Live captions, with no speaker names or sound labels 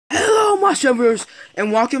much, viewers,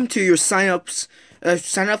 and welcome to your sign-ups.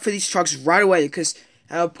 Sign up for these trucks right away, because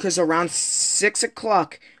around 6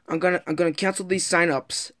 o'clock I'm gonna cancel these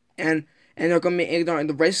sign-ups, and they're gonna be ignored, and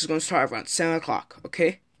the race is gonna start around 7 o'clock.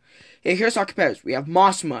 Okay. Hey, here's our competitors. We have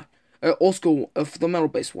Mossma, old school, the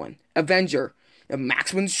metal-based one. Avenger,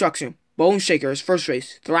 Maximum Destruction, Bone Shaker, his first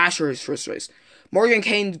race. Thrasher, his first race. Morgan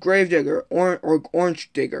Kane, Gravedigger,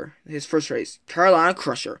 Orange Digger, his first race. Carolina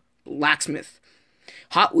Crusher, Blacksmith.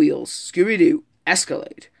 Hot Wheels, Scooby-Doo,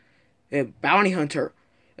 Escalade, Bounty Hunter,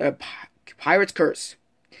 Pirate's Curse,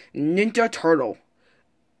 Ninja Turtle,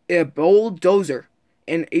 Bulldozer,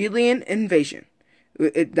 and Alien Invasion.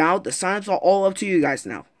 Now, the signups are all up to you guys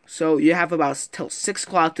now. So, you have about till 6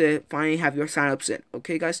 o'clock to finally have your signups in.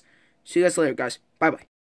 Okay, guys? See you guys later, guys. Bye-bye.